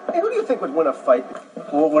Hey, who do you think would win a fight?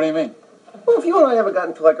 Well, what do you mean? Well, if you and I ever got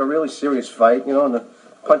into like a really serious fight, you know, and the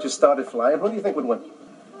punches started flying, who do you think would win?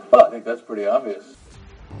 Well, I think that's pretty obvious.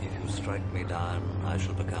 If you strike me down, I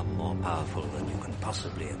shall become more powerful than you can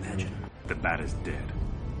possibly imagine. The bat is dead.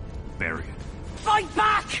 Bury it. Fight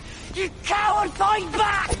back! You coward, fight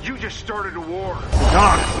back! You just started a war.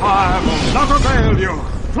 Dark fire will not avail you.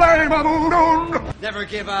 Flame of Udun! Never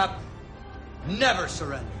give up. Never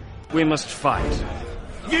surrender. We must fight.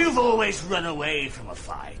 You've always run away from a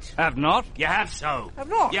fight. Have not? You have so. Have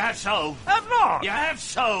not? You have so. Have not? You have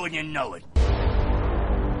so, and you know it.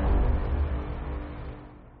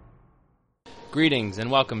 Greetings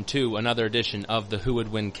and welcome to another edition of the Who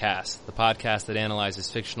Would Win Cast, the podcast that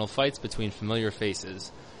analyzes fictional fights between familiar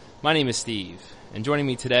faces. My name is Steve, and joining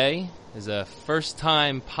me today is a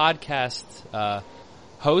first-time podcast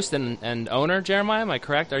host and owner. Jeremiah, am I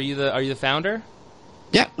correct? Are you the founder?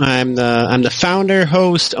 Yeah, I'm the founder,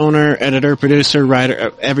 host, owner, editor, producer,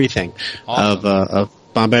 writer, everything Awesome.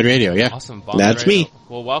 of Bombad Radio. Yeah, Awesome. Bombad that's Radio. me.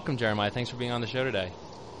 Well, welcome, Jeremiah. Thanks for being on the show today.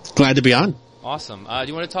 Glad to be on. Awesome. Do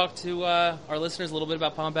you want to talk to our listeners a little bit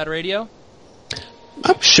about Bombad Radio?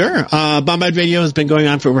 Sure. Bombad Radio has been going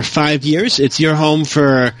on for over 5 years. It's your home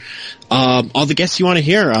for all the guests you want to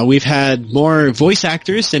hear. We've had more voice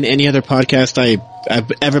actors than any other podcast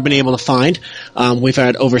I've ever been able to find. We've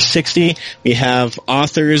had over 60. We have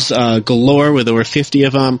authors galore with over 50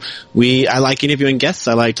 of them. I like interviewing guests.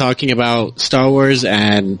 I like talking about Star Wars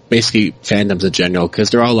and basically fandoms in general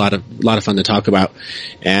because they're all a lot of fun to talk about.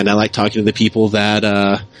 And I like talking to the people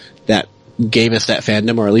that gave us that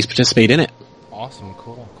fandom or at least participate in it. Awesome,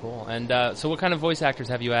 cool. And so what kind of voice actors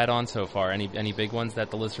have you had on so far? Any big ones that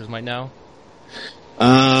the listeners might know?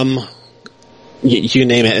 You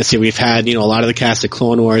name it. See, we've had, a lot of the cast of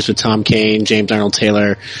Clone Wars with Tom Kane, James Arnold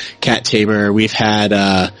Taylor, Kat Tabor. We've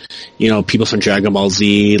had, people from Dragon Ball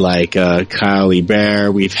Z like Kyle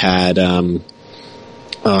Bear. We've had,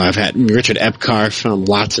 I've had Richard Epcar from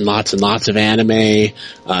lots and lots and lots of anime,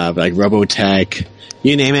 like Robotech.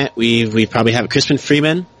 You name it. We probably have Crispin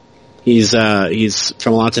Freeman. He's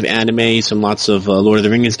from lots of anime. He's from lots of Lord of the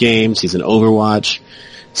Rings games. He's in Overwatch.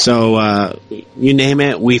 So, you name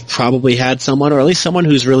it, we've probably had someone, or at least someone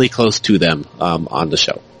who's really close to them, on the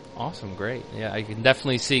show. Awesome, great. Yeah, I can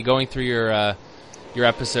definitely see, going through your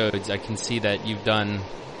episodes, I can see that you've done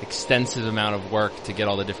extensive amount of work to get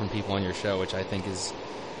all the different people on your show, which I think is,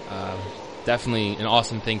 definitely an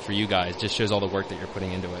awesome thing for you guys. Just shows all the work that you're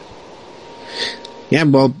putting into it. Yeah,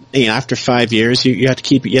 well, after 5 years, you have to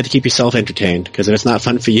keep yourself entertained, because if it's not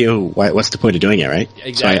fun for you, what's the point of doing it, right?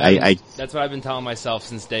 Exactly. So that's what I've been telling myself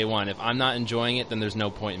since day one. If I'm not enjoying it, then there's no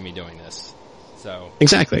point in me doing this. So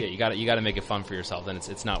exactly. Yeah, you got to make it fun for yourself. Then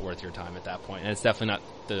it's not worth your time at that point, and it's definitely not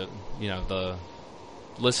the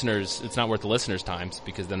listeners. It's not worth the listeners' times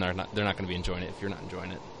because then they're not going to be enjoying it if you're not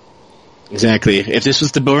enjoying it. Exactly. If this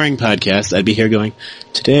was the Boring Podcast, I'd be here going,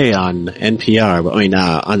 today on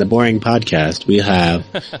NPR, on the Boring Podcast, we have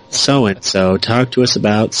so-and-so talk to us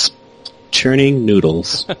about churning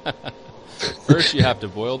noodles. First, you have to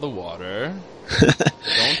boil the water.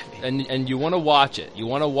 And you want to watch it. You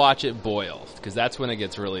want to watch it boil, because that's when it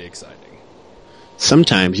gets really exciting.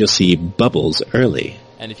 Sometimes you'll see bubbles early.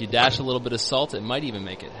 And if you dash a little bit of salt, it might even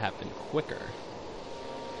make it happen quicker.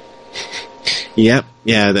 Yep.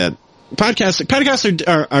 Yeah, Podcasts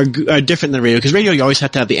are different than radio, because radio you always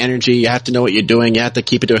have to have the energy, you have to know what you're doing, you have to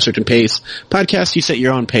keep it to a certain pace. Podcasts, you set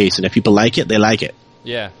your own pace, and if people like it, they like it.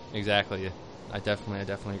 Yeah, exactly. I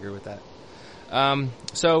definitely agree with that.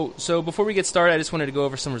 So before we get started, I just wanted to go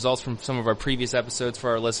over some results from some of our previous episodes for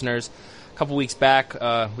our listeners. A couple weeks back,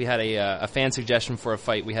 we had a fan suggestion for a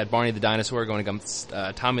fight. We had Barney the Dinosaur going against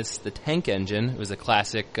Thomas the Tank Engine. It was a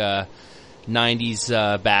classic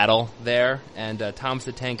 90s battle there, and Thomas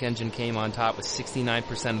the Tank Engine came on top with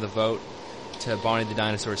 69% of the vote to Barney the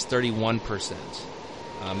Dinosaur's 31%.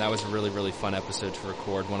 That was a really, really fun episode to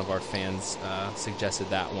record. One of our fans suggested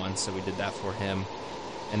that one, so we did that for him.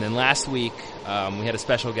 And then last week, we had a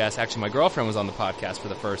special guest. Actually, my girlfriend was on the podcast for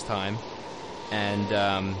the first time,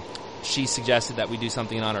 and she suggested that we do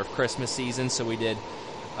something in honor of Christmas season, so we did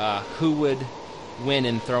who would win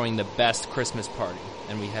in throwing the best Christmas party.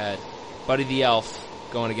 And we had Buddy the Elf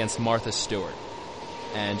going against Martha Stewart.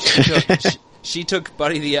 And she took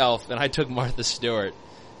Buddy the Elf, and I took Martha Stewart.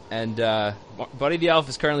 And Buddy the Elf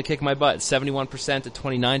is currently kicking my butt, 71% to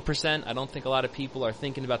 29%. I don't think a lot of people are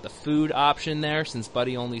thinking about the food option there, since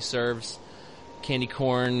Buddy only serves candy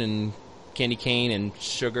corn and candy cane and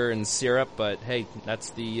sugar and syrup. But hey,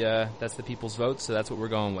 that's the people's vote, so that's what we're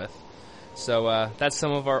going with. So that's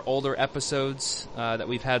some of our older episodes that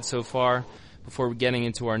we've had so far before we're getting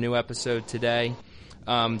into our new episode today.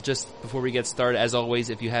 Just before we get started, as always,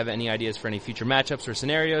 if you have any ideas for any future matchups or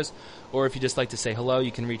scenarios, or if you just like to say hello,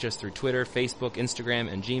 you can reach us through Twitter, Facebook,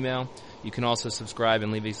 Instagram, and Gmail. You can also subscribe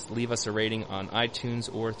and leave us a rating on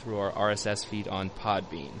iTunes or through our RSS feed on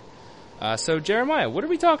Podbean. So, Jeremiah, what are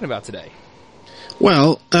we talking about today?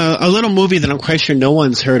 Well, a little movie that I'm quite sure no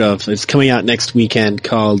one's heard of. It's coming out next weekend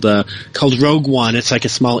called Rogue One. It's like a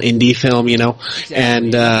small indie film, you know. Exactly.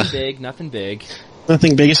 And Nothing big.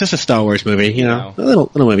 Nothing big. It's just a Star Wars movie, you know. A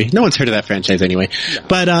little movie. No one's heard of that franchise anyway. No.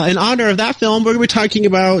 But in honor of that film, we're going to be talking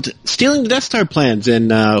about stealing the Death Star plans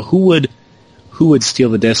and who would steal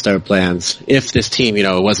the Death Star plans if this team, you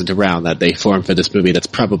know, wasn't around that they formed for this movie. That's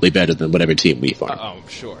probably better than whatever team we formed.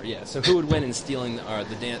 Sure, yeah. So who would win in stealing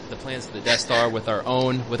the plans of the Death Star with our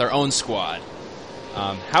own squad?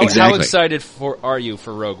 How excited are you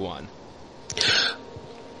for Rogue One?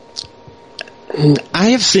 I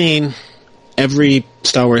have seen every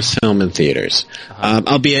Star Wars film in theaters.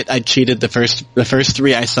 Albeit I cheated the first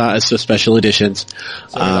three I saw as special editions.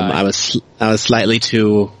 So I was slightly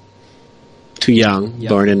too young,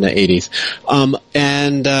 born in the 80s.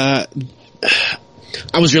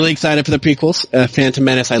 I was really excited for the prequels. Phantom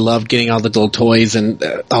Menace, I loved getting all the little toys and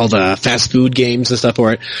all the fast food games and stuff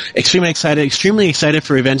for it. Extremely excited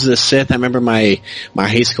for Revenge of the Sith. I remember my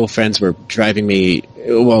high school friends were driving me,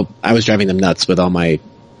 I was driving them nuts with all my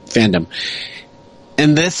fandom.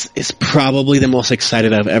 And this is probably the most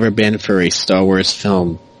excited I've ever been for a Star Wars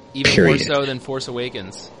film, Even period. more so than Force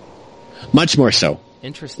Awakens. Much more so.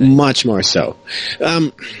 Interesting. Much more so.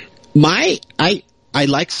 I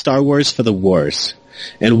like Star Wars for the wars.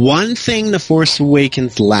 And one thing The Force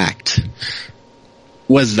Awakens lacked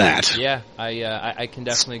was that. Yeah, I can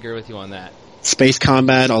definitely agree with you on that. Space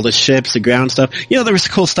combat, all the ships, the ground stuff. You know, there was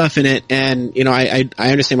cool stuff in it, and, you know, I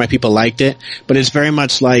understand why people liked it, but it's very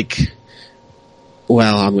much like,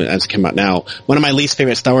 as it came out now, one of my least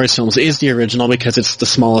favorite Star Wars films is the original because it's the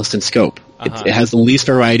smallest in scope. It has the least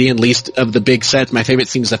variety and least of the big sets. My favorite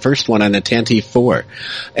seems the first one on the Tantive 4.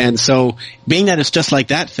 And so, being that it's just like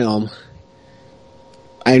that film,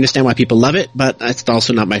 I understand why people love it, but it's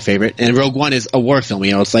also not my favorite. And Rogue One is a war film,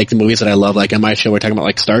 you know, it's like the movies that I love. Like on my show, we're talking about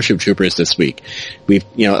like Starship Troopers this week. We've,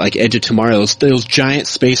 you know, like Edge of Tomorrow, those giant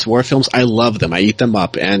space war films, I love them. I eat them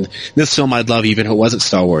up. And this film I'd love even if it wasn't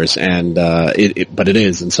Star Wars, and, but it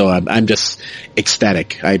is. And so I'm just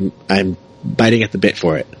ecstatic. I'm biting at the bit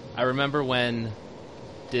for it. I remember when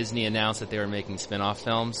Disney announced that they were making spin-off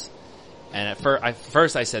films, and at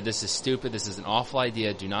first I said, this is stupid, this is an awful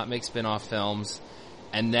idea, do not make spin-off films.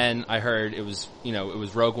 And then I heard it was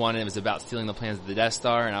Rogue One and it was about stealing the plans of the Death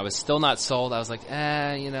Star, and I was still not sold. I was like,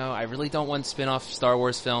 I really don't want spin-off Star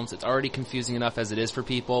Wars films. It's already confusing enough as it is for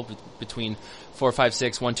people between 4, 5,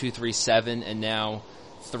 6, 1, 2, 3, 7, and now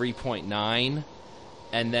 3.9.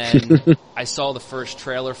 And then I saw the first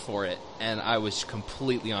trailer for it, and I was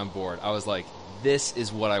completely on board. I was like, this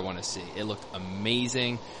is what I want to see. It looked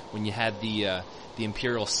amazing when you had the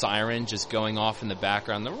Imperial siren just going off in the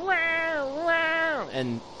background,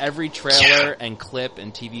 and every trailer and clip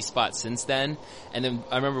and TV spot since then. And then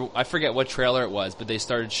I forget what trailer it was, but they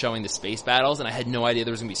started showing the space battles, and I had no idea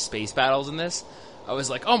there was going to be space battles in this. I was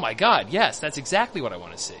like, oh my god, yes, that's exactly what I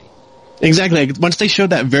want to see. Exactly. Once they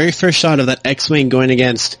showed that very first shot of that X-Wing going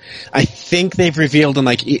against, I think they've revealed in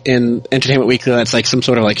Entertainment Weekly that's like some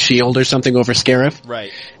sort of like shield or something over Scarif.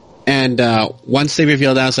 Right. And once they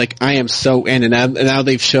revealed that, I was like, I am so in. And now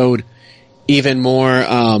they've showed even more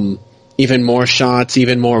shots,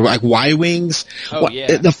 even more like Y-Wings. Oh,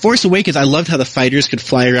 yeah. The Force Awakens, I loved how the fighters could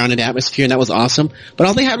fly around in the atmosphere, and that was awesome. But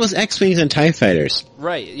all they had was X-Wings and TIE fighters.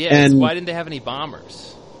 Right, yeah. And why didn't they have any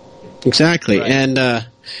bombers? Exactly. Right. And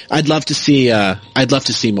I'd love to see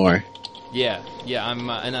more. Yeah.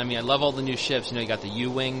 And I mean, I love all the new ships. You know, you got the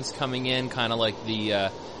U-Wings coming in, kind of like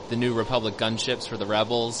the new Republic gunships for the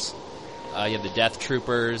Rebels. You have the Death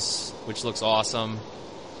Troopers, which looks awesome.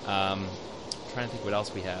 I'm trying to think what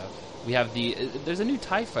else we have. We have there's a new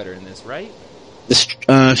TIE fighter in this, right?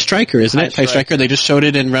 The Striker, isn't it? TIE Striker. They just showed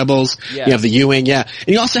it in Rebels. Yes. You have the U-Wing, yeah. And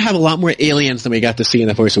you also have a lot more aliens than we got to see in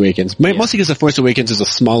The Force Awakens. Yeah. Mostly because The Force Awakens is a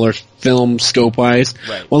smaller film scope-wise.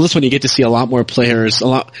 Right. Well, this one you get to see a lot more players, a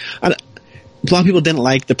lot of people didn't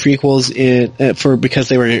like the prequels because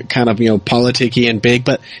they were kind of, politicky and big,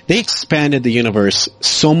 but they expanded the universe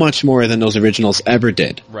so much more than those originals ever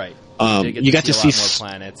did. Right. You got to see a lot more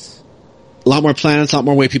planets. A lot more planets, a lot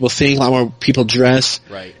more way people think, a lot more people dress.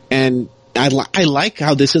 Right. And I like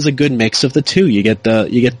how this is a good mix of the two. You get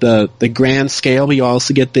the grand scale, but you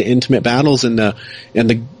also get the intimate battles and the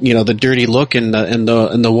the dirty look and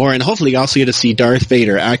the war, and hopefully you also get to see Darth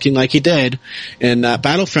Vader acting like he did in that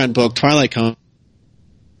Battlefront book, Twilight Company,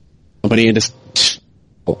 and just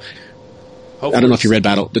I don't know if you read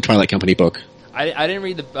the Twilight Company book. I didn't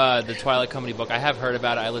read the Twilight Company book. I have heard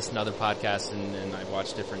about it. I listen to other podcasts and I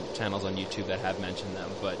watch different channels on YouTube that have mentioned them.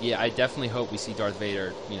 But yeah, I definitely hope we see Darth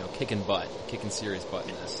Vader, kicking serious butt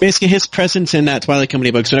in this. Basically, his presence in that Twilight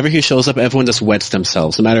Company book, so whenever he shows up, everyone just wets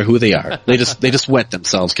themselves, no matter who they are. They just wet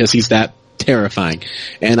themselves because he's that terrifying.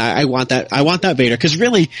 And I want that Vader, because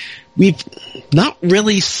really, we've not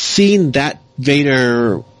really seen that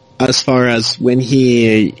Vader as far as when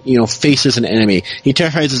he, faces an enemy. He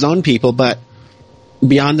terrifies his own people, but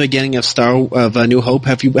beyond the beginning of A New Hope,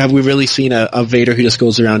 have we really seen a Vader who just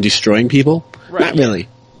goes around destroying people? Right, not really.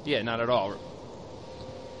 Yeah, not at all.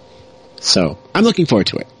 So, I'm looking forward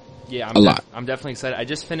to it. Yeah, I'm definitely excited. I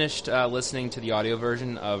just finished listening to the audio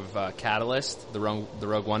version of Catalyst, the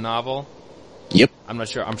Rogue One novel. Yep. I'm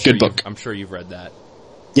sure Good book. I'm sure you've read that.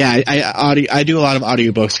 Yeah, I do a lot of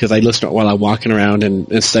audiobooks because I listen to it while I'm walking around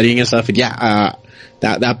and studying and stuff. And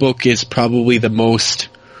that book is probably the most,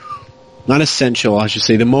 not essential, I should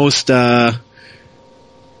say, the most,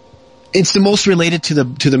 it's the most related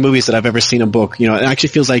to the movies that I've ever seen a book. It actually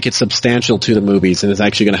feels like it's substantial to the movies and it's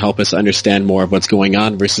actually going to help us understand more of what's going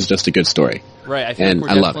on versus just a good story. Right. I think we're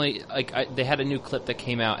definitely, they had a new clip that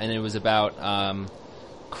came out and it was about,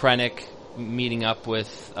 Krennic meeting up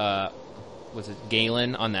with, was it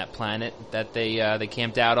Galen on that planet that they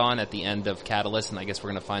camped out on at the end of Catalyst, and I guess we're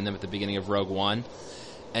going to find them at the beginning of Rogue One.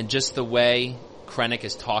 And just the way Krennic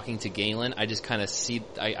is talking to Galen, I just kind of see,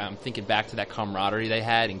 I'm thinking back to that camaraderie they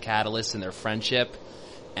had in Catalyst and their friendship,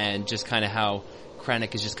 and just kind of how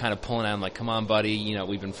Krennic is just kind of pulling out, like, come on, buddy,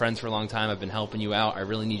 we've been friends for a long time, I've been helping you out, I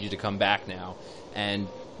really need you to come back now. And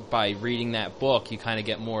by reading that book, you kind of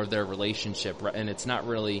get more of their relationship, and it's not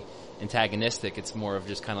really antagonistic, it's more of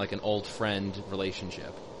just kind of like an old friend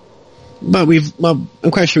relationship. But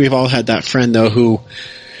I'm quite sure we've all had that friend, though, who,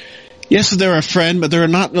 yes, they're a friend, but they're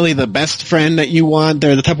not really the best friend that you want.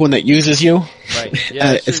 They're the type of one that uses you. Right.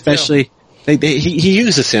 Yeah, especially, he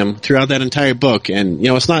uses him throughout that entire book, and,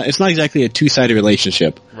 it's not exactly a two-sided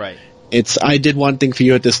relationship. Right. It's, I did one thing for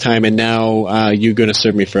you at this time, and now you're going to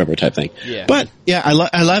serve me forever type thing. Yeah. But yeah, I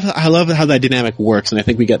love how that dynamic works, and I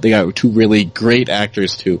think they got two really great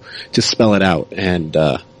actors to spell it out, and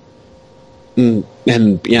yeah,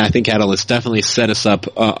 I think Catalyst definitely set us up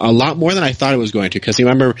a lot more than I thought it was going to. Because you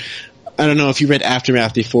remember, I don't know if you read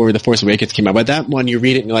Aftermath before The Force Awakens came out, but that one you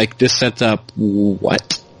read it and you're like, this sets up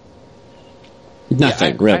what?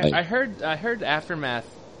 Nothing really. I heard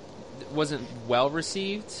Aftermath wasn't well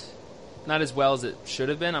received. Not as well as it should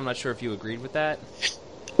have been. I'm not sure if you agreed with that.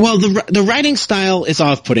 Well, the writing style is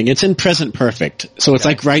off-putting. It's in present perfect, so it's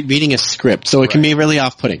like reading a script, so it can be really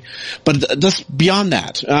off-putting. But just beyond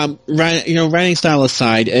that, writing style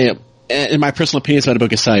aside, and my personal opinions about a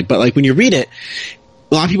book aside, but like when you read it,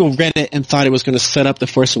 a lot of people read it and thought it was going to set up The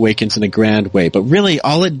Force Awakens in a grand way, but really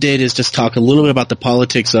all it did is just talk a little bit about the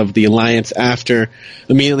politics of the Alliance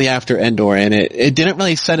immediately after Endor, and it didn't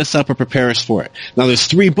really set us up or prepare us for it. Now there's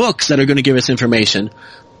 3 books that are going to give us information,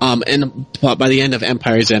 and by the end of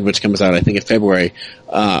Empire's End, which comes out I think in February,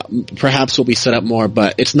 perhaps we'll be set up more,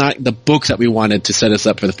 but it's not the books that we wanted to set us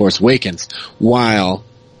up for The Force Awakens, while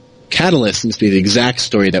Catalyst seems to be the exact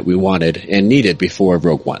story that we wanted and needed before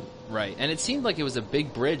Rogue One. Right, and it seemed like it was a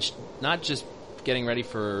big bridge, not just getting ready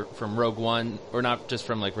from Rogue One, or not just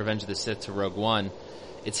from like Revenge of the Sith to Rogue One.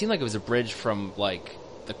 It seemed like it was a bridge from like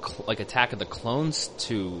Attack of the Clones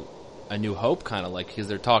to A New Hope, kind of like, because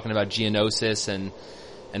they're talking about Geonosis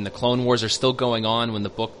and the Clone Wars are still going on when the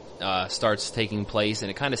book starts taking place, and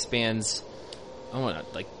it kind of spans, I don't know,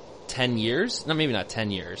 like 10 years? No, maybe not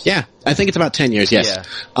 10 years. Yeah, I think it's about 10 years, yes.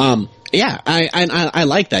 Yeah. I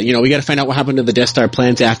like that. We got to find out what happened to the Death Star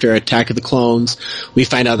plans after Attack of the Clones. We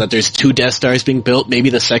find out that there's 2 Death Stars being built. Maybe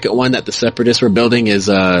the second one that the Separatists were building is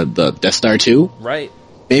the Death Star 2. Right.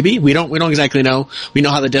 Maybe. We don't exactly know. We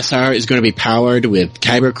know how the Death Star is going to be powered with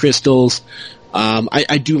kyber crystals.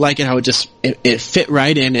 I do like it how it fit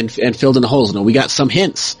right in and filled in the holes. We got some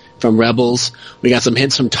hints from Rebels. We got some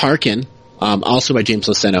hints from Tarkin. Also by James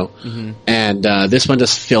Luceno, and this one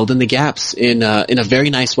just filled in the gaps in a very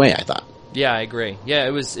nice way, I thought. Yeah, I agree. Yeah,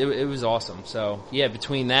 it was awesome. So yeah,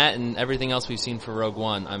 between that and everything else we've seen for Rogue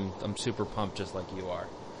One, I'm super pumped, just like you are.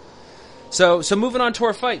 So moving on to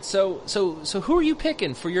our fight. So who are you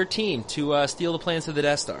picking for your team to steal the plans of the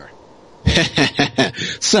Death Star?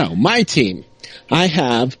 So my team, I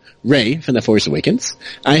have Rey from The Force Awakens.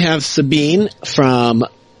 I have Sabine from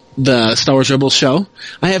the Star Wars Rebels show.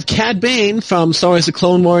 I have Cad Bane from Star Wars The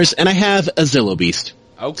Clone Wars, and I have Azilla Beast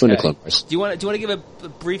from The Clone Wars. Do you want to give a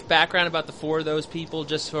brief background about the 4 of those people,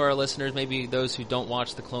 just for our listeners, maybe those who don't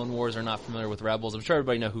watch The Clone Wars or not familiar with Rebels? I'm sure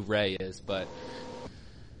everybody know who Rey is, but...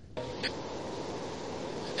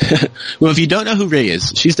 Well, if you don't know who Rey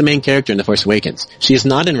is, she's the main character in The Force Awakens. She is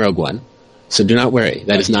not in Rogue One, so do not worry.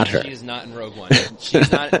 That is not her. She is not in Rogue One.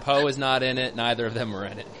 She's not. Poe is not in it. Neither of them are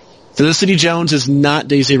in it. Felicity Jones is not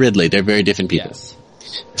Daisy Ridley. They're very different people. Yes.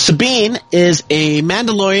 Sabine is a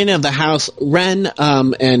Mandalorian of the House Wren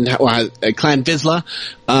and Clan Vizsla,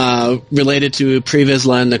 related to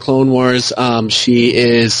Pre-Vizsla in the Clone Wars. She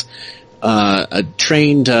is a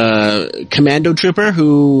trained commando trooper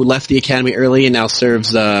who left the academy early and now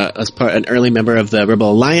serves as an early member of the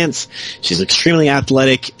Rebel Alliance. She's extremely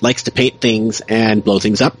athletic, likes to paint things and blow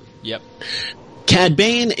things up. Yep. Cad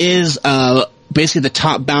Bane is basically the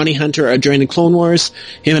top bounty hunter during the Clone Wars.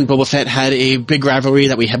 Him and Boba Fett had a big rivalry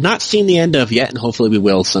that we have not seen the end of yet, and hopefully we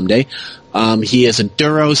will someday. He is a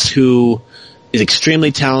Duros who is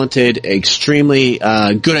extremely talented, extremely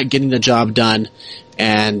good at getting the job done,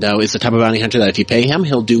 and is the type of bounty hunter that if you pay him,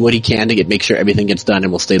 he'll do what he can to make sure everything gets done,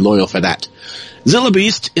 and will stay loyal for that. Zilla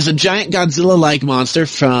Beast is a giant Godzilla-like monster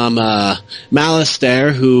from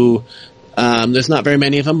Malastare who there's not very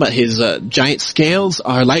many of them, but his giant scales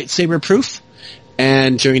are lightsaber proof.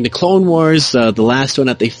 And during the Clone Wars, the last one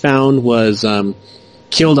that they found was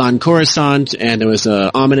killed on Coruscant, and there was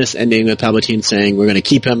an ominous ending with Palpatine saying we're going to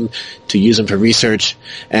keep him to use him for research.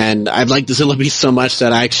 And I've liked the Zilla Beast so much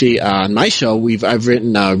that I actually, on my show, I've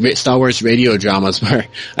written Star Wars radio dramas where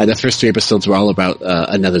the first 3 episodes were all about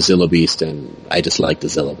another Zilla Beast, and I just like the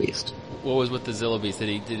Zilla Beast. What was with the Zilla Beast?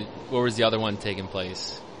 What was the other one taking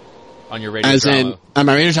place? On your radio drama? On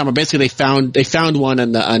my radio drama, basically they found one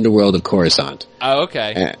in the underworld of Coruscant. Oh,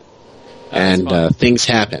 okay. And things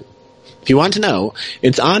happen. If you want to know,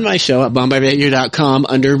 it's on my show at bombardradio.com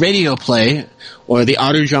under Radio Play, or the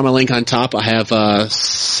audio drama link on top. I have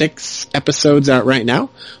 6 episodes out right now,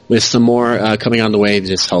 with some more coming on the way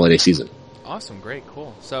this holiday season. Awesome, great,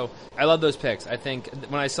 cool. So I love those picks. I think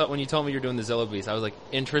when you told me you're doing the Zilla Beast, I was like,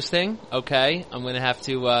 interesting. Okay, I'm going to have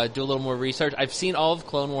to do a little more research. I've seen all of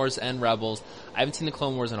Clone Wars and Rebels. I haven't seen the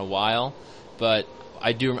Clone Wars in a while, but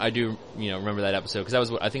I do remember that episode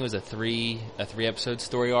because I think it was a 3 episode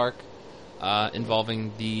story arc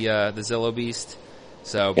involving the Zilla Beast.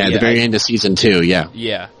 So yeah, at the very end of season 2, yeah.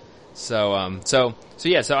 Yeah. So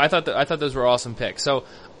I thought those were awesome picks. So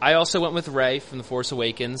I also went with Rey from The Force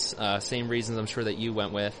Awakens, same reasons I'm sure that you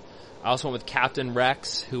went with. I also went with Captain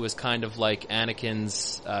Rex, who was kind of like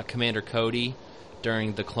Anakin's Commander Cody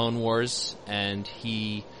during the Clone Wars, and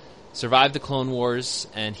he survived the Clone Wars,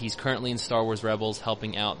 and he's currently in Star Wars Rebels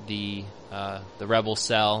helping out the Rebel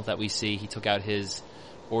cell that we see. He took out his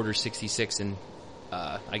Order 66 and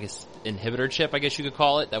I guess inhibitor chip, I guess you could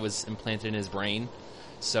call it, that was implanted in his brain.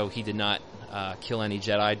 So he did not kill any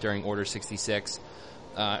Jedi during Order 66.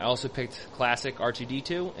 I also picked classic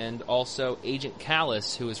R2-D2 and also Agent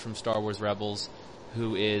Kallus, who is from Star Wars Rebels,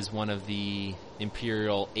 who is one of the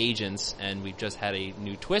Imperial agents, and we've just had a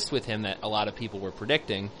new twist with him that a lot of people were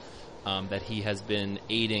predicting, that he has been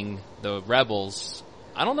aiding the Rebels.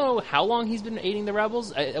 I don't know how long he's been aiding the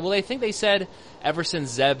Rebels. I think they said ever since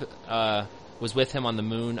Zeb was with him on the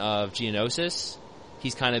moon of Geonosis,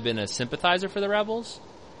 he's kind of been a sympathizer for the Rebels.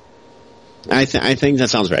 I think that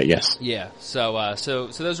sounds right, yes. Yeah, so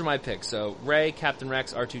those are my picks. So Rey, Captain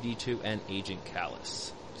Rex, R2-D2, and Agent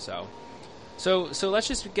Kallus. So let's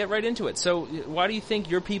just get right into it. So why do you think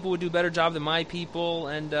your people would do a better job than my people,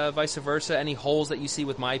 and vice versa? Any holes that you see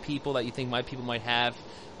with my people that you think my people might have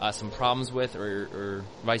some problems with, or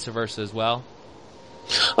vice versa as well?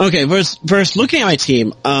 Okay, first looking at my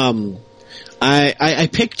team, I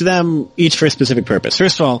picked them each for a specific purpose.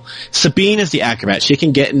 First of all, Sabine is the acrobat. She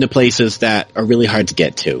can get into places that are really hard to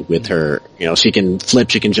get to with her. You know, she can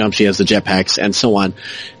flip, she can jump, she has the jetpacks, and so on.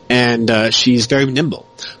 And she's very nimble.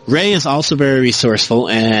 Rey is also very resourceful,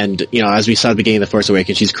 and you know, as we saw at the beginning of The Force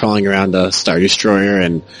Awakens, she's crawling around the Star Destroyer,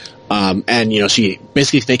 and you know, she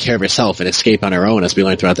basically takes care of herself and escape on her own, as we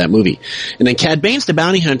learned throughout that movie. And then Cad Bane's the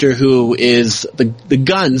bounty hunter, who is the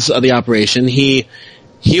guns of the operation. He'll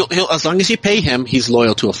as long as you pay him, he's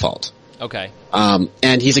loyal to a fault. Okay.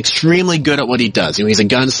 And he's extremely good at what he does. You know, he's a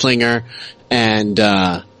gunslinger, and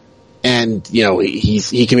you know,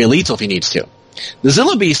 he can be lethal if he needs to. The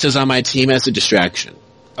Zilla Beast is on my team as a distraction.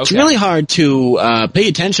 Okay. It's really hard to pay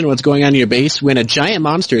attention to what's going on in your base when a giant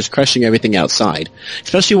monster is crushing everything outside,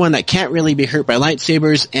 especially one that can't really be hurt by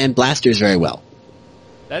lightsabers and blasters very well.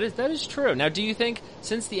 That is true. Now, do you think,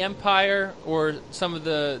 since the Empire or some of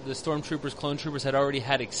the stormtroopers, clone troopers, had already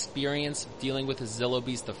had experience dealing with the Zilla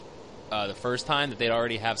Beast the first time, that they'd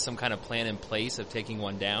already have some kind of plan in place of taking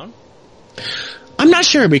one down? I'm not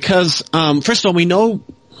sure, because first of all, we know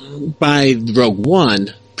by Rogue One,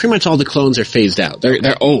 pretty much all the clones are phased out. They're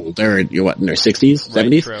old. They're in their 60s,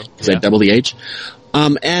 70s, because they double the age.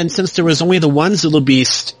 And since there was only the one Zulu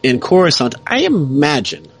Beast in Coruscant, I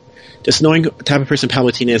imagine, just knowing the type of person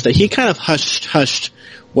Palpatine is, that he kind of hushed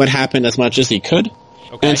what happened as much as he could.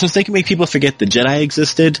 Okay. And since they can make people forget the Jedi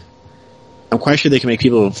existed, I'm quite sure they can make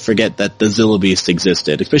people forget that the Zilla Beast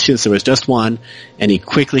existed, especially since there was just one, and he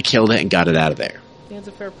quickly killed it and got it out of there. I think that's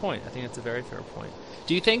a fair point. I think that's a very fair point.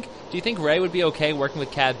 Do you think Rey would be okay working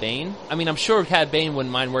with Cad Bane? I mean, I'm sure Cad Bane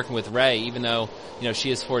wouldn't mind working with Rey, even though, you know,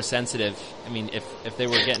 she is Force sensitive. I mean, if they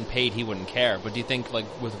were getting paid, he wouldn't care. But do you think,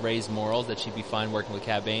 like, with Rey's morals, that she'd be fine working with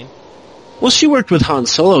Cad Bane? Well, she worked with Han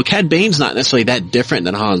Solo. Cad Bane's not necessarily that different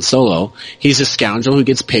than Han Solo. He's a scoundrel who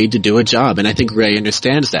gets paid to do a job, and I think Rey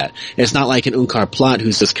understands that. It's not like an Unkar Plutt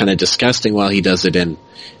who's just kind of disgusting while he does it and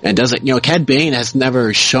does it. You know, Cad Bane has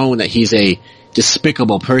never shown that he's a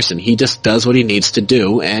despicable person. He just does what he needs to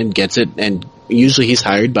do and gets it, and usually he's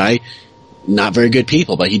hired by not very good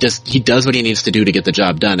people, but he does what he needs to do to get the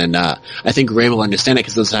job done, and I think Rey will understand it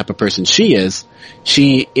because that's the type of person she is.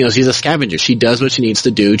 She's a scavenger. She does what she needs to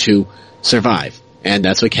do to survive, and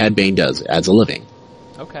that's what Cad Bane does as a living.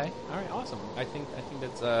 Okay, all right, awesome. I think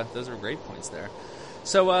that's those are great points there.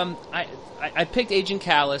 So I picked Agent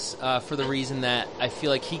Kallus for the reason that I feel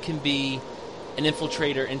like he can be an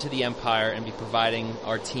infiltrator into the Empire and be providing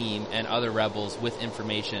our team and other rebels with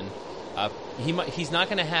information. He's not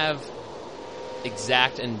going to have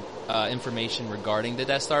exact information regarding the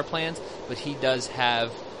Death Star plans, but he does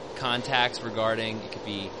have contacts regarding, it could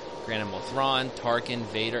be Grand Admiral Thrawn, Tarkin,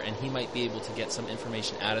 Vader, and he might be able to get some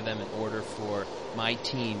information out of them in order for my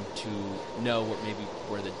team to know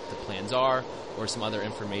where the plans are, or some other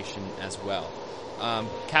information as well.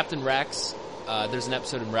 Captain Rex, there's an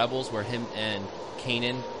episode in Rebels where him and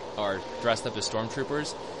Kanan are dressed up as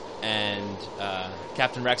stormtroopers, and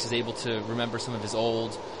Captain Rex is able to remember some of his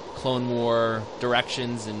old Clone War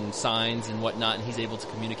directions and signs and whatnot, and he's able to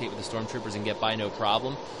communicate with the stormtroopers and get by no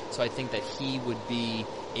problem. So I think that he would be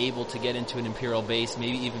able to get into an Imperial base,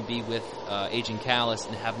 maybe even be with Agent Kallus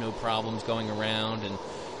and have no problems going around and,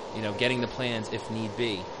 you know, getting the plans if need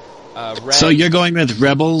be. So you're going with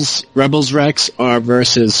Rebels Rex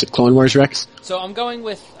versus Clone Wars Rex? So I'm going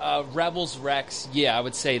with Rebels Rex. Yeah, I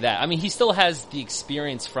would say that. I mean, he still has the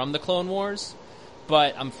experience from the Clone Wars,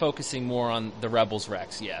 but I'm focusing more on the Rebels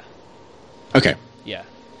Rex. Yeah. Okay. Yeah,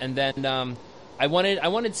 and then I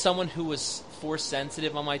wanted someone who was Force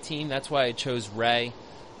sensitive on my team. That's why I chose Rey.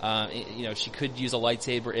 You know, she could use a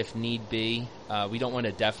lightsaber if need be. We don't want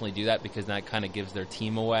to definitely do that because that kind of gives their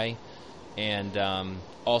team away. And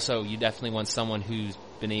also, you definitely want someone who's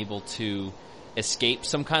been able to escape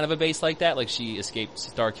some kind of a base like that, like she escaped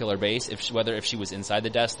Starkiller Base. If she was inside the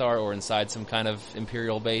Death Star or inside some kind of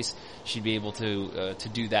Imperial base, she'd be able to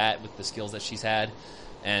do that with the skills that she's had.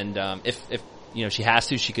 And if you know she has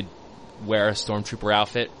to, she could wear a Stormtrooper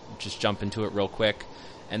outfit, just jump into it real quick.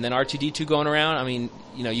 And then R2-D2 going around. I mean,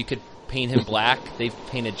 you know, you could paint him black. They've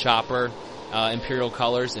painted Chopper Imperial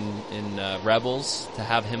colors in Rebels to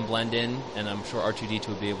have him blend in, and I'm sure R2-D2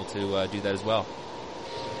 would be able to do that as well.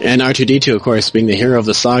 And R2-D2, of course, being the hero of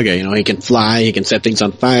the saga, you know, he can fly, he can set things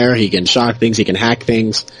on fire, he can shock things, he can hack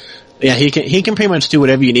things. Yeah, he can pretty much do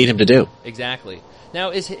whatever you need him to do. Exactly.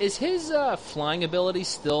 Now, is his flying ability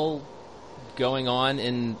still going on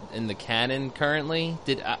in the canon currently?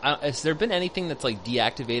 Has there been anything that's like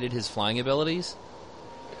deactivated his flying abilities?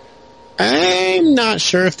 I'm not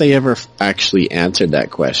sure if they ever actually answered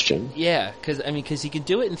that question. Yeah, because he could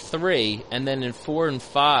do it in 3, and then in 4 and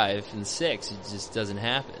 5 and 6, it just doesn't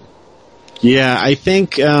happen. Yeah, I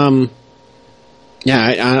think. I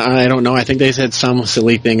don't know. I think they said some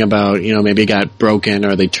silly thing about, you know, maybe it got broken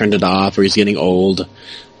or they turned it off or he's getting old.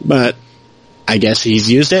 But I guess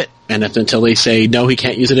he's used it, and until they say no, he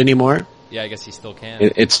can't use it anymore. Yeah, I guess he still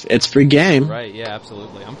can. It's free game. Right? Yeah,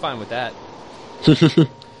 absolutely. I'm fine with that.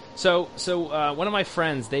 So one of my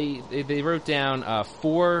friends, they wrote down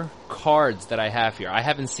 4 cards that I have here. I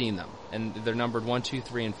haven't seen them, and they're numbered 1, 2,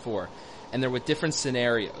 3, and 4, and they're with different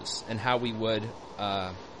scenarios and how we would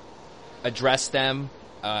address them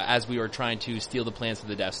as we were trying to steal the plans for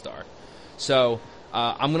the Death Star. So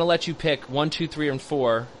I'm going to let you pick 1, 2, 3, and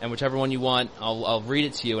 4, and whichever one you want, I'll read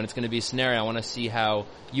it to you, and it's going to be a scenario. I want to see how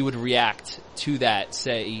you would react to that,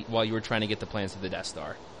 say, while you were trying to get the plans for the Death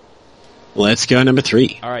Star. Let's go number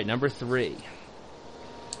 3. All right, number 3.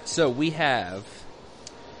 So you have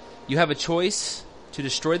a choice to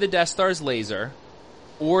destroy the Death Star's laser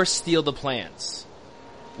or steal the plans.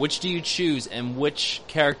 Which do you choose, and which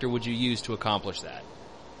character would you use to accomplish that?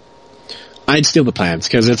 I'd steal the plans,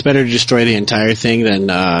 because it's better to destroy the entire thing than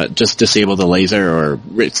just disable the laser or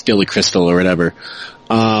steal the crystal or whatever.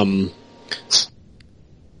 Who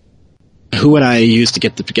would I use to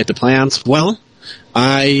get the plans? Well, If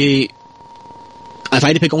I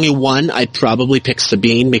had to pick only one, I'd probably pick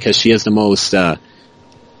Sabine because she is the most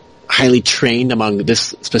highly trained among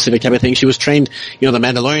this specific type of thing. She was trained, the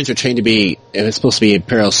Mandalorians are trained to be, it's supposed to be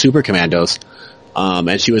Imperial Super Commandos,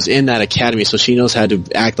 and she was in that academy, so she knows how to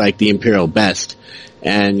act like the Imperial best.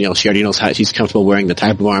 And, she already knows how, she's comfortable wearing the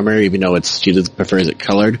type of armor, even though she prefers it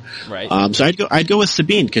colored. Right. So I'd go with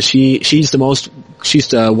Sabine, because she's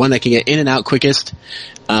the one that can get in and out quickest,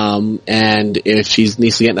 and if she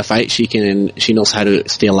needs to get in a fight, she knows how to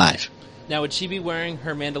stay alive. Now, would she be wearing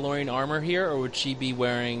her Mandalorian armor here, or would she be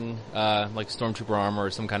wearing, like Stormtrooper armor or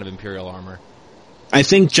some kind of Imperial armor? I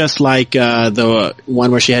think just like, the one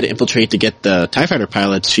where she had to infiltrate to get the TIE Fighter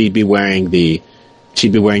pilots, she'd be wearing the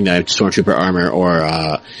Stormtrooper armor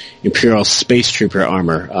or, Imperial Space Trooper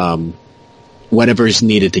armor, whatever is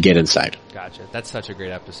needed to get inside. Gotcha. That's such a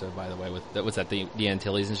great episode, by the way. What's that, the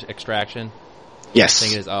Antilles extraction? Yes. I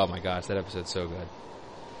think it is. Oh my gosh, that episode's so good.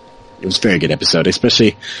 It was a very good episode,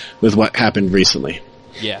 especially with what happened recently.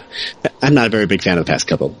 Yeah. I'm not a very big fan of the past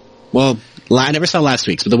couple. Well, I never saw last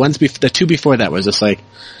week's, but the two before that was just like,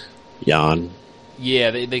 yawn. Yeah,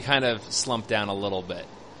 they kind of slumped down a little bit.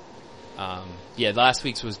 Yeah, last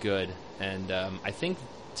week's was good, and I think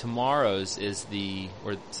tomorrow's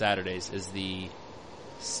or Saturday's is the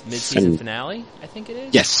mid-season finale, I think it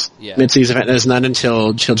is? Yes. Yeah. Mid-season finale. It's not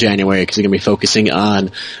until January, because they're going to be focusing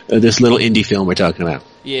on this little indie film we're talking about.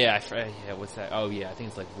 Yeah, what's that? Oh, yeah, I think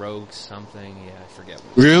it's like Rogue something. Yeah, I forget.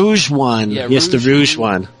 Rouge One. Yeah, yes, the Rouge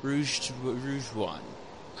One. Rouge One.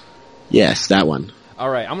 Yes, that one. All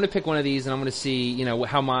right, I'm going to pick one of these, and I'm going to see,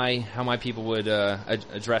 how my people would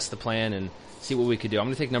address the plan and see what we could do. I'm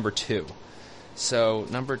going to take number 2. So,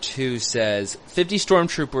 number 2 says, 50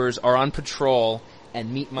 stormtroopers are on patrol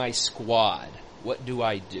and meet my squad. What do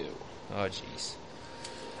I do? Oh, jeez.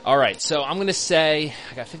 All right, so I'm going to say,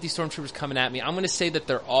 I got 50 stormtroopers coming at me. I'm going to say that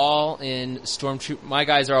they're all in my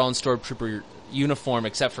guys are all in stormtrooper uniform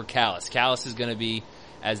except for Kallus. Kallus is going to be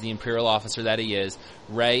as the Imperial officer that he is.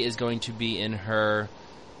 Rey is going to be in her,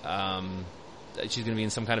 she's going to be in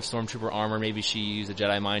some kind of stormtrooper armor. Maybe she used a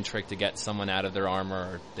Jedi mind trick to get someone out of their armor,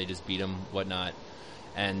 or they just beat him, whatnot.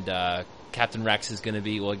 And, Captain Rex is going to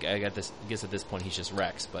be, well, I guess at this point he's just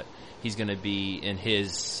Rex, but he's going to be in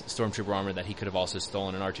his stormtrooper armor that he could have also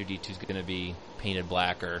stolen, and R2-D2 is going to be painted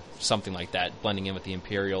black or something like that, blending in with the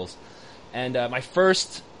Imperials. And, my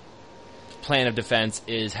first plan of defense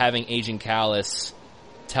is having Agent Kallus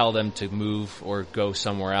tell them to move or go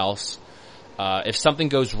somewhere else. If something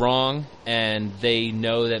goes wrong and they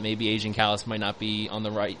know that maybe Agent Kallus might not be on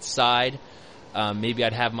the right side, maybe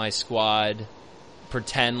I'd have my squad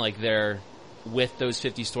pretend like they're with those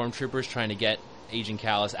 50 stormtroopers trying to get Agent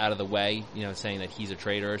Kallus out of the way, saying that he's a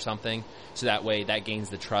traitor or something. So that way that gains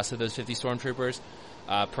the trust of those 50 stormtroopers.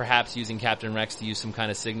 Perhaps using Captain Rex to use some kind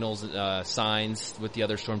of signals, signs with the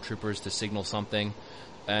other stormtroopers to signal something.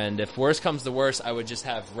 And if worse comes to worse, I would just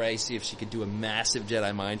have Rey see if she could do a massive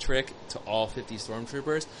Jedi mind trick to all 50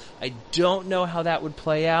 stormtroopers. I don't know how that would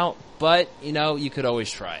play out, but, you could always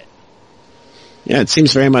try it. Yeah, it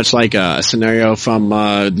seems very much like a scenario from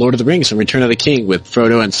Lord of the Rings, from Return of the King, with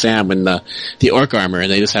Frodo and Sam in the orc armor,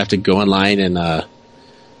 and they just have to go in line and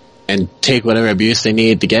take whatever abuse they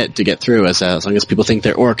need to get through, as long as people think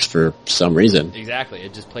they're orcs for some reason. Exactly,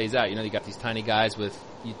 it just plays out. You got these tiny guys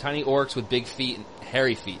tiny orcs with big feet and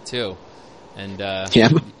hairy feet too, and yeah.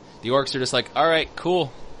 The orcs are just like, all right,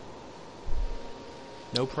 cool,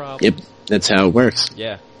 no problem. Yep, that's how it works.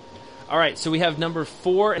 Yeah. All right, so we have number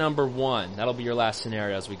 4 and number 1. That'll be your last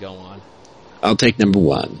scenario as we go on. I'll take number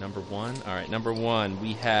 1. Number 1? All right, number 1,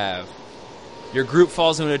 we have your group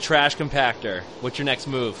falls into a trash compactor. What's your next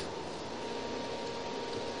move?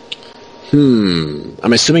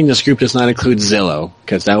 I'm assuming this group does not include Zillow,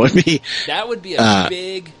 because that would be... That would be a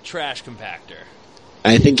big trash compactor.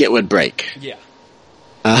 I think it would break. Yeah.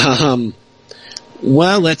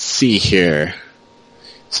 Well, let's see here.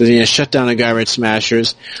 So shut down the garbage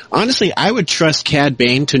smashers. Honestly, I would trust Cad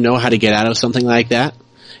Bane to know how to get out of something like that.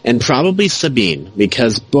 And probably Sabine,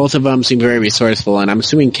 because both of them seem very resourceful, and I'm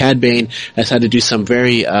assuming Cad Bane has had to do some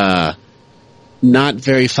very, not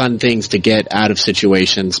very fun things to get out of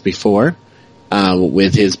situations before,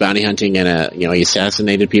 with his bounty hunting and, he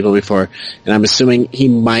assassinated people before. And I'm assuming he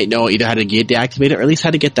might know either how to deactivate it or at least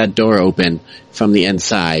how to get that door open from the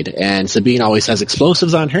inside. And Sabine always has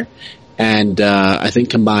explosives on her. And I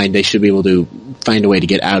think combined they should be able to find a way to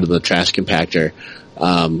get out of the trash compactor.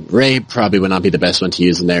 Rey probably would not be the best one to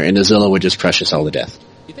use in there, and Azilla would just crush us all to death.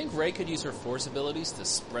 You think Rey could use her force abilities to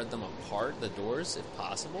spread them apart, the doors, if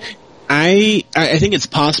possible? I think it's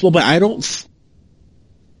possible, but I don't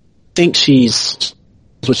think she's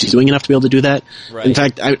what she's doing enough to be able to do that. Right. In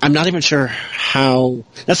fact, I'm not even sure how.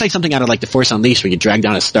 That's like something out of like the Force Unleashed, where you drag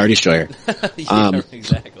down a Star Destroyer. Yeah,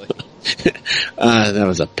 exactly. That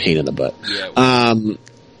was a pain in the butt. Yeah.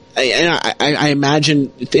 I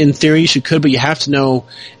imagine in theory she could, but you have to know,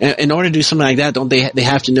 in order to do something like that, don't they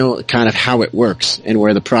have to know kind of how it works and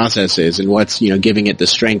where the process is and what's, giving it the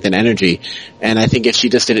strength and energy. And I think if she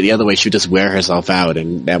just did it the other way, she would just wear herself out,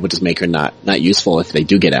 and that would just make her not useful if they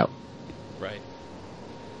do get out. Right.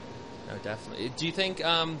 No, definitely. Do you think,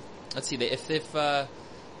 let's see, if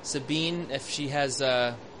Sabine, if she has,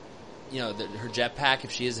 her jetpack,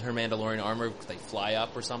 if she is in her Mandalorian armor, could they fly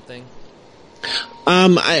up or something?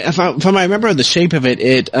 If I remember the shape of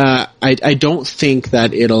it, I don't think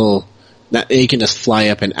that they can just fly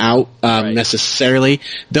up and out, Right. necessarily.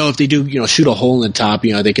 Though if they do, shoot a hole in the top,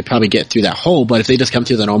 they could probably get through that hole, but if they just come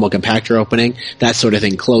through the normal compactor opening, that sort of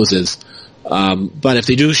thing closes. But if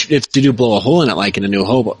they do blow a hole in it, like in A New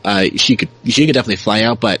Hope, she could definitely fly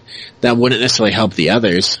out, but that wouldn't necessarily help the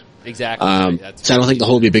others. Exactly. So I don't think the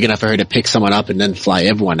hole would be big enough for her to pick someone up and then fly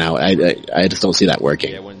everyone out. I just don't see that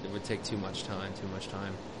working. Yeah, it would take too much time.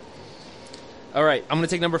 All right, I'm going to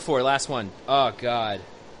take number 4, last one. Oh, God.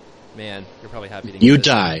 Man, you're probably happy to get You this.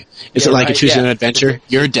 die. Is Yeah, it like right, a choose yeah. an adventure?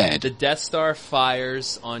 You're dead. The Death Star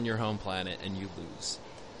fires on your home planet and you lose.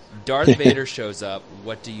 Darth Vader shows up.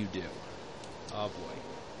 What do you do? Oh,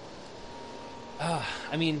 boy.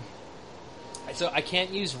 So I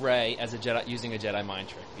can't use Rey as a Jedi using a Jedi mind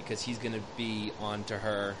trick because he's going to be onto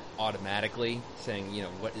her automatically, saying,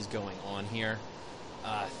 what is going on here.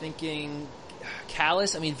 Thinking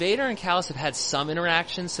Kallus. Vader and Kallus have had some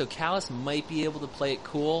interactions, so Kallus might be able to play it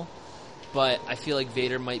cool, but I feel like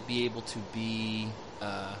Vader might be able to be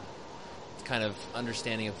kind of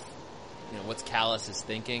understanding of what's Kallus is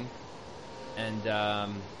thinking. And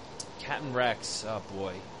Captain Rex, oh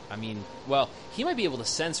boy. He might be able to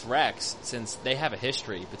sense Rex since they have a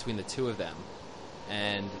history between the two of them.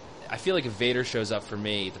 And I feel like if Vader shows up for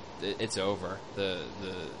me, it's over.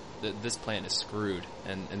 This plan is screwed,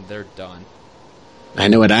 and they're done. I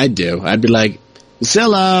know what I'd do. I'd be like,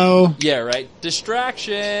 Zillow! Yeah, right?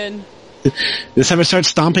 Distraction! Just have her start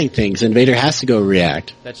stomping things, and Vader has to go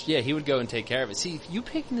react. He would go and take care of it. See, if you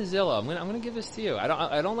pick Zillow, I'm gonna give this to you.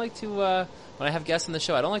 I don't like to, when I have guests on the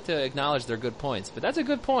show, I don't like to acknowledge their good points, but that's a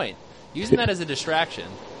good point. Using that as a distraction.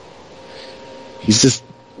 He's just,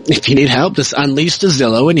 if you need help, just unleash the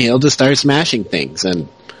Zillow and he'll just start smashing things. And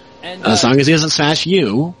as long as he doesn't smash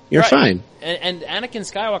you, you're right. fine. And Anakin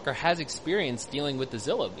Skywalker has experience dealing with the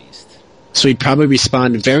Zillow Beast. So he'd probably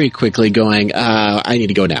respond very quickly going, I need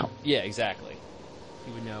to go now. Yeah, exactly.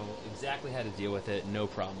 He would know exactly how to deal with it, no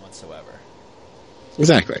problem whatsoever.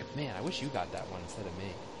 Exactly. Man, I wish you got that one instead of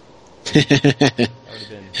me.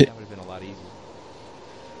 That would have been a lot easier.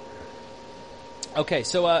 Okay,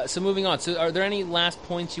 so moving on. So are there any last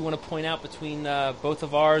points you want to point out between both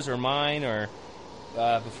of ours or mine, or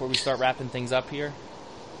before we start wrapping things up here?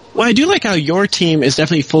 Well, I do like how your team is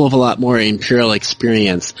definitely full of a lot more Imperial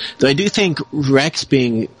experience. Though I do think Rex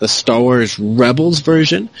being the Star Wars Rebels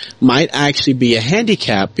version might actually be a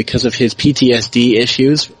handicap because of his PTSD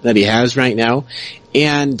issues that he has right now.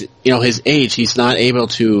 And, his age, he's not able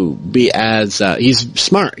to be as, he's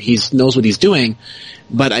smart. He knows what he's doing.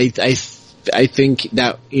 But I think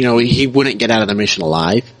that, he wouldn't get out of the mission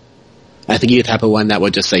alive. I think he's the type of one that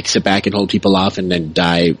would just sit back and hold people off and then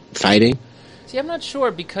die fighting. See, I'm not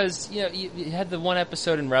sure because you had the one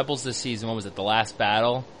episode in Rebels this season. What was it? The Last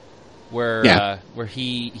Battle, where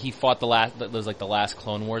he fought the last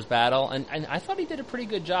Clone Wars battle, and I thought he did a pretty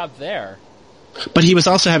good job there. But he was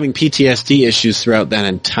also having PTSD issues throughout that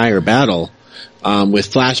entire battle, with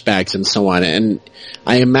flashbacks and so on. And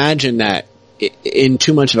I imagine that in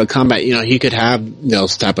too much of a combat, he could have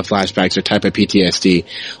those type of flashbacks or type of PTSD,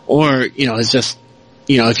 or it's just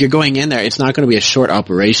if you're going in there, it's not going to be a short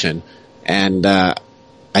operation. And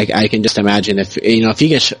I can just imagine if he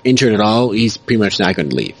gets injured at all, he's pretty much not going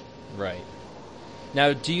to leave. Right.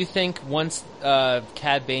 Now, do you think once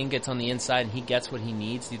Cad Bane gets on the inside and he gets what he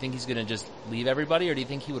needs, do you think he's going to just leave everybody, or do you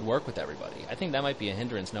think he would work with everybody? I think that might be a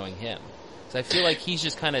hindrance knowing him. So I feel like he's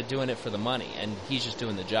just kind of doing it for the money, and he's just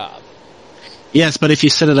doing the job. Yes, but if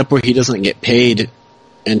you set it up where he doesn't get paid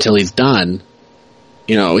until he's done,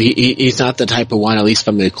 he's not the type of one, at least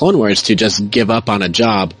from the Clone Wars, to just give up on a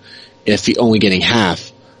job if he only getting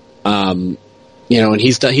half. And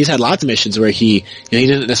he's had lots of missions where he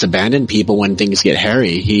didn't just abandon people when things get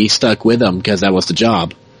hairy. He stuck with them because that was the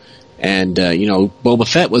job. And, Boba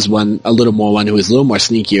Fett was a little more who was a little more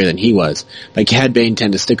sneakier than he was. But Cad Bane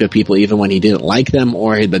tended to stick with people even when he didn't like them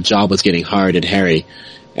or the job was getting hard and hairy.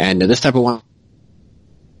 And this type of one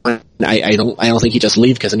I don't think he just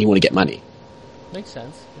leave because then he wouldn't get money. Makes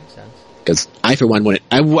sense. Because I, for one,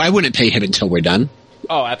 I wouldn't pay him until we're done.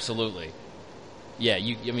 Oh, absolutely. Yeah,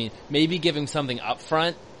 I mean, maybe give him something up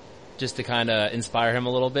front just to kind of inspire him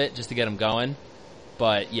a little bit, just to get him going.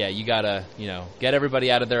 But yeah, you gotta, get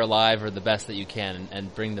everybody out of there alive or the best that you can,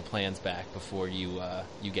 and bring the plans back before you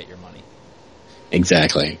get your money.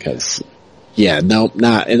 Exactly, because and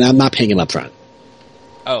I'm not paying him up front.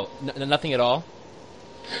 Oh, nothing at all?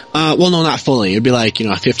 Well, no, not fully. It'd be like, a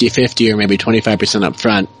 50-50 or maybe 25% up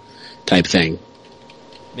front type thing.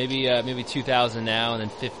 Maybe 2,000 now and then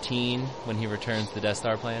 15 when he returns the Death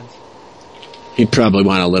Star plans. He'd probably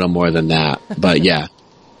want a little more than that, but yeah.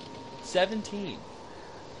 17.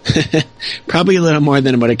 Probably a little more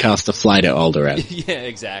than what it costs to fly to Alderaan. Yeah,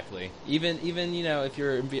 exactly. Even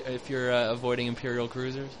if you're avoiding Imperial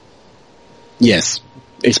cruisers. Yes,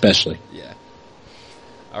 especially. Yeah.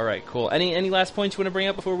 All right, cool. Any last points you want to bring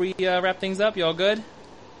up before we wrap things up? You all good?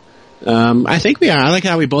 I think we are. I like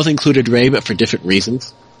how we both included Rey, but for different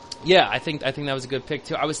reasons. Yeah, I think that was a good pick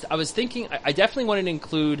too. I was thinking I definitely wanted to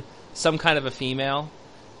include some kind of a female,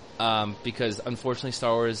 because unfortunately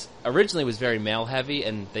Star Wars originally was very male heavy,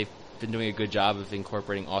 and they've been doing a good job of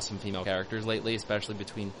incorporating awesome female characters lately, especially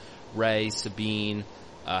between Rey, Sabine,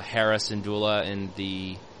 Hera Syndulla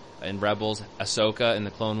in Rebels, Ahsoka in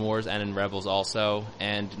the Clone Wars and in Rebels also,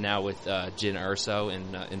 and now with Jyn Erso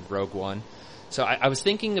in Rogue One. So I was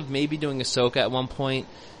thinking of maybe doing Ahsoka at one point,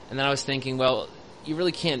 and then I was thinking, well, you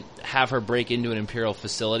really can't have her break into an Imperial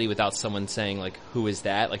facility without someone saying, like, who is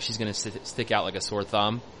that? Like, she's going to stick out like a sore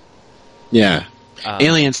thumb. Yeah.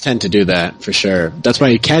 Aliens tend to do that, for sure. That's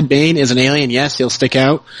why Cad Bane is an alien. Yes, he'll stick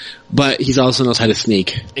out, but he also knows how to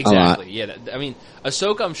sneak a lot. Exactly, yeah. I mean,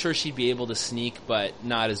 Ahsoka, I'm sure she'd be able to sneak, but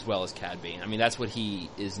not as well as Cad Bane. I mean, that's what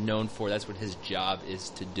he is known for. That's what his job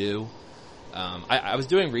is to do. I was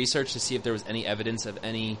doing research to see if there was any evidence of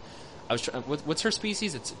any... what's her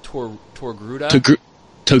species? It's Togruta?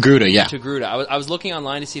 Togruta, yeah. Togruta. I was looking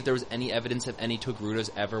online to see if there was any evidence of any Togrutas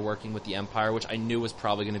ever working with the Empire, which I knew was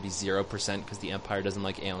probably going to be 0% because the Empire doesn't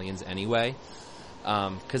like aliens anyway.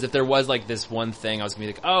 Because if there was like this one thing, I was going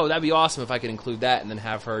to be like, oh, that'd be awesome if I could include that, and then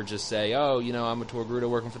have her just say, oh, I'm a Togruta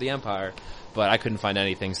working for the Empire. But I couldn't find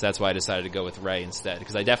anything, so that's why I decided to go with Rey instead,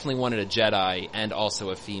 because I definitely wanted a Jedi and also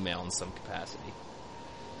a female in some capacity.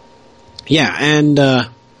 Yeah, and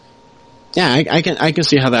I can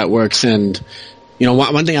see how that works. And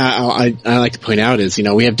one thing I like to point out is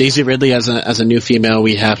we have Daisy Ridley as a new female,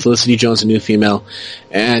 we have Felicity Jones, a new female,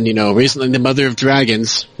 and recently the Mother of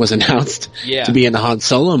Dragons was announced to be in the Han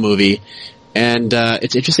Solo movie, and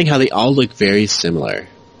it's interesting how they all look very similar.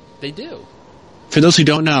 They do. For those who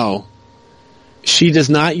don't know, she does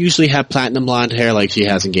not usually have platinum blonde hair like she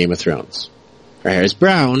has in Game of Thrones. Her hair is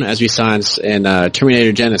brown, as we saw in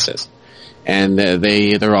Terminator Genesis. And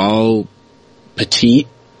they're all petite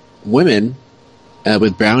women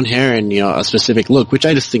with brown hair and a specific look, which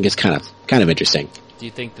I just think is kind of interesting. Do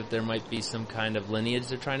you think that there might be some kind of lineage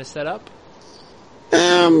they're trying to set up?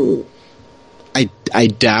 I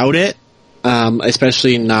doubt it,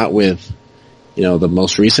 especially not with the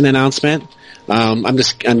most recent announcement. I'm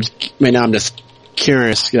just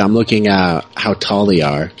curious. I'm looking at how tall they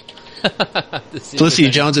are. Felicity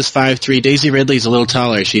Jones is 5'3". Daisy Ridley's a little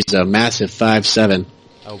taller. She's a massive 5'7".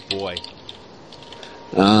 Oh boy.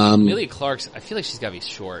 Amelia Clark's, I feel like she's gotta be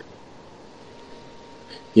short.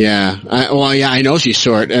 Yeah. I know she's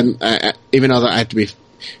short, and even though I have to be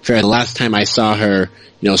fair, the last time I saw her,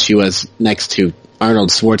 she was next to Arnold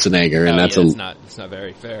Schwarzenegger, and that's not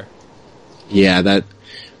very fair. Yeah, that.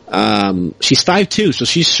 She's 5'2", so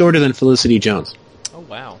she's shorter than Felicity Jones. Oh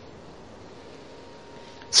wow.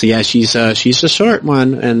 So yeah, she's a short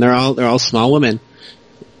one, and they're all small women,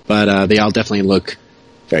 but they all definitely look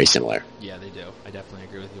very similar. Yeah, they do. I definitely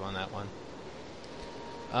agree with you on that one.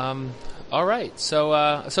 All right, so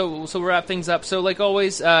we'll wrap things up. So like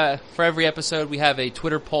always, for every episode, we have a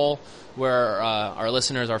Twitter poll where our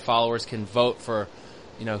listeners, our followers, can vote for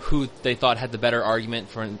who they thought had the better argument.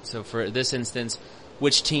 So for this instance,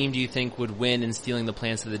 which team do you think would win in stealing the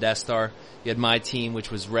plans to the Death Star? You had my team, which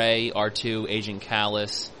was Rey, R2, Agent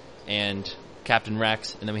Kallus, and Captain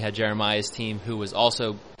Rex. And then we had Jeremiah's team, who was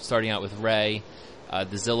also starting out with Rey,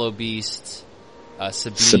 the Zillo Beast,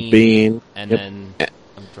 Sabine, and then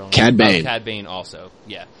Cad Bane. Cad Bane also,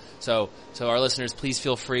 yeah. So our listeners, please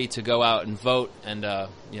feel free to go out and vote, and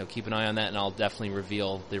keep an eye on that, and I'll definitely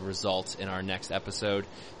reveal the results in our next episode.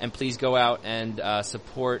 And please go out and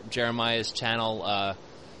support Jeremiah's channel,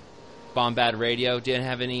 Bombad Radio. Do you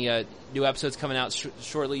have any new episodes coming out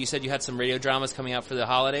shortly? You said you had some radio dramas coming out for the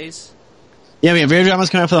holidays? Yeah, we have radio dramas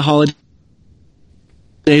coming out for the holidays.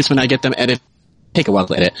 days when I get them edited. Take a while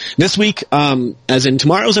to edit. This week, as in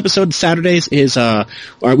tomorrow's episode, Saturdays is,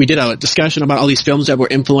 we did a discussion about all these films that were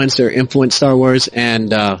influenced or influenced Star Wars,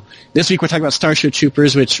 and, this week we're talking about Starship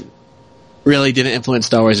Troopers, which really didn't influence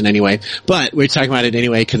Star Wars in any way, but we're talking about it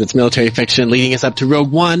anyway because it's military fiction leading us up to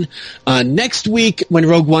Rogue One. Next week, when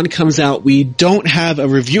Rogue One comes out, we don't have a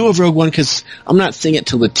review of Rogue One because I'm not seeing it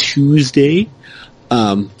till the Tuesday.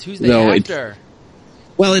 Tuesday after.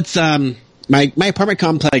 Well, it's, my apartment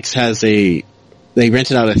complex has they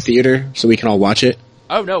rented out a theater so we can all watch it.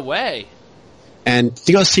 Oh, no way. And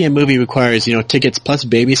to go see a movie requires, tickets plus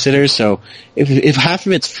babysitters, so if half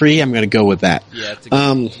of it's free, I'm gonna go with that. Yeah, it's a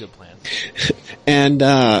good plan. And,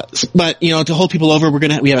 but, to hold people over,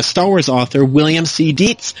 we have a Star Wars author, William C.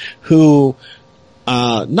 Dietz, who,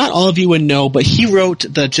 not all of you would know, but he wrote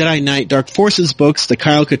the Jedi Knight Dark Forces books, the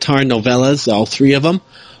Kyle Katarn novellas, all three of them.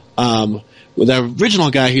 The original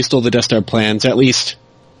guy who stole the Death Star plans, at least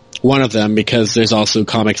one of them, because there's also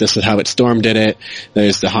comics that says Howard Storm did it.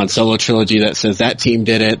 There's the Han Solo trilogy that says that team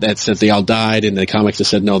did it, that says they all died, and the comics that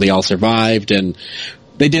said no, they all survived, and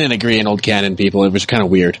they didn't agree in old canon, people. It was kind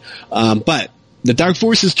of weird. But the Dark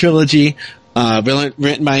Forces trilogy,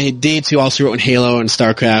 written by Dietz, who also wrote in Halo and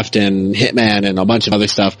StarCraft and Hitman and a bunch of other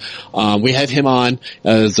stuff. We had him on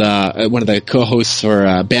as one of the co-hosts for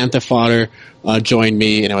Bantha Fodder, joined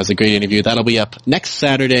me, and it was a great interview. That'll be up next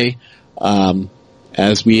Saturday,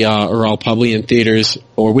 as we are all probably in theaters,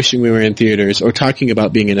 or wishing we were in theaters, or talking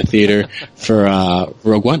about being in a theater for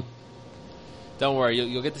Rogue One. Don't worry,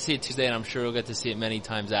 you'll get to see it Tuesday, and I'm sure you'll get to see it many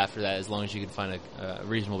times after that, as long as you can find a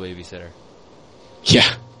reasonable babysitter. Yeah,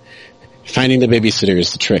 finding the babysitter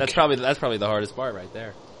is the trick. That's probably the hardest part right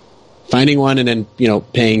there. Finding one and then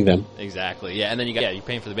paying them. Exactly. Yeah, and then you're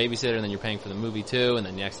paying for the babysitter, and then you're paying for the movie too, and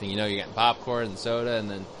then next thing you know, you're getting popcorn and soda, and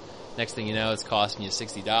then next thing you know, it's costing you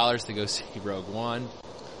 $60 to go see Rogue One.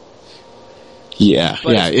 Yeah,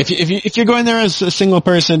 but yeah. If you're going there as a single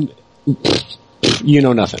person, you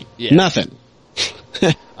know nothing. Yeah. Nothing.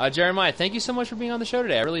 Jeremiah, thank you so much for being on the show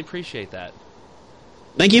today. I really appreciate that.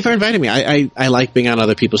 Thank you for inviting me. I like being on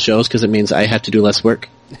other people's shows because it means I have to do less work.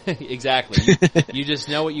 Exactly. You just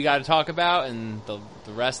know what you got to talk about, and the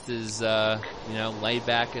rest is laid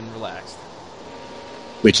back and relaxed.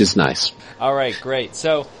 Which is nice. All right, great.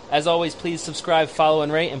 So, as always, please subscribe, follow,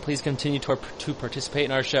 and rate, and please continue to participate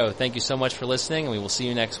in our show. Thank you so much for listening, and we will see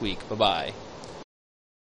you next week. Bye-bye.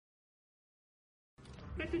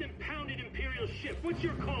 That's an impounded Imperial ship. What's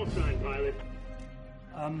your call sign, pilot?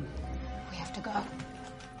 We have to go.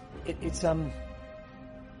 It's Say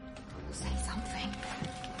something.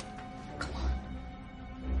 Come on.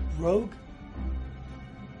 Rogue?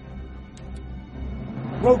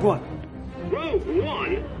 Rogue One. Rogue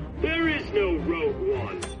One? There is no Rogue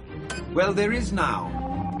One. Well, there is now.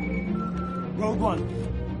 Rogue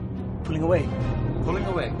One. Pulling away. Pulling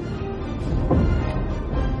away.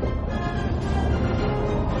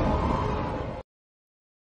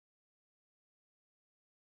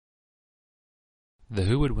 The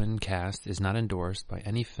Who Would Win cast is not endorsed by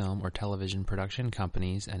any film or television production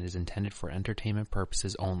companies and is intended for entertainment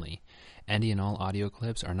purposes only. Any and all audio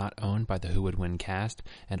clips are not owned by the Who Would Win cast,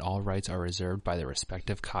 and all rights are reserved by their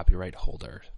respective copyright holders.